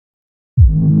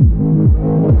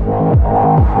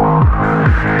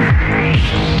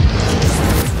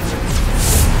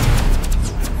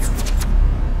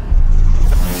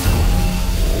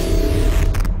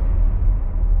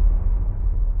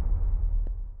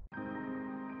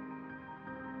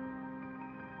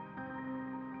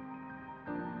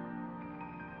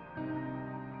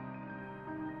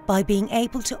By being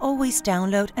able to always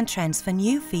download and transfer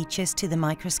new features to the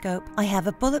microscope, I have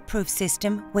a bulletproof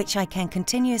system which I can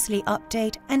continuously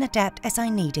update and adapt as I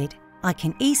need it. I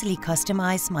can easily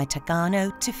customize my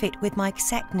Tagano to fit with my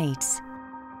exact needs.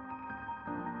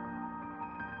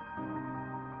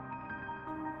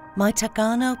 My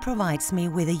Tagano provides me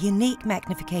with a unique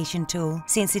magnification tool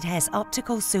since it has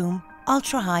optical zoom,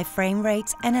 ultra-high frame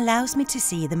rates and allows me to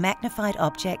see the magnified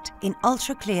object in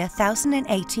ultra-clear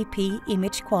 1080p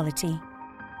image quality.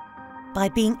 By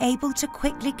being able to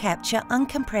quickly capture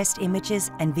uncompressed images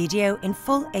and video in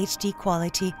full HD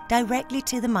quality directly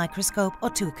to the microscope or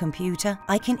to a computer,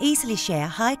 I can easily share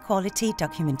high-quality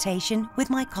documentation with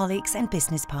my colleagues and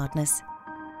business partners.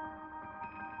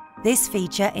 This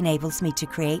feature enables me to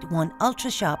create one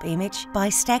ultra-sharp image by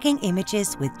stacking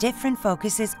images with different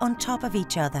focuses on top of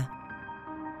each other.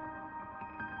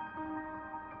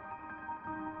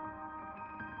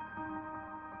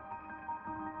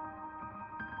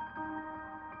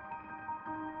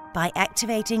 By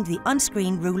activating the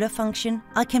on-screen ruler function,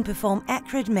 I can perform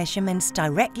accurate measurements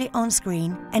directly on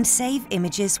screen and save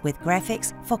images with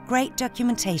graphics for great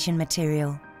documentation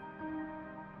material.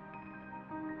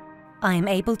 I am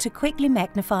able to quickly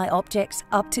magnify objects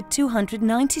up to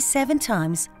 297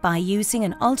 times by using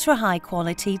an ultra-high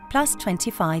quality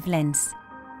 +25 lens.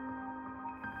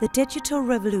 The digital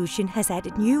revolution has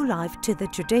added new life to the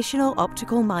traditional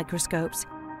optical microscopes.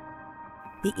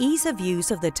 The ease of use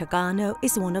of the Tagano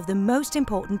is one of the most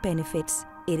important benefits.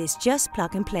 It is just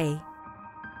plug and play.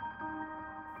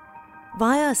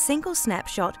 Via a single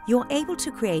snapshot, you're able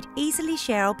to create easily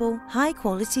shareable,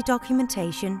 high-quality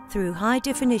documentation through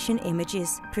high-definition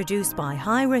images produced by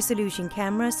high-resolution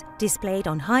cameras displayed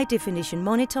on high-definition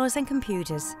monitors and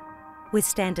computers. With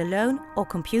standalone or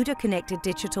computer-connected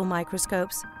digital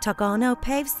microscopes, Tagano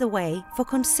paves the way for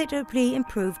considerably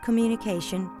improved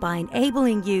communication by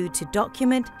enabling you to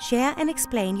document, share and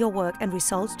explain your work and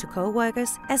results to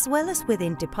co-workers, as well as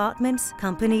within departments,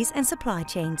 companies and supply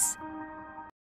chains.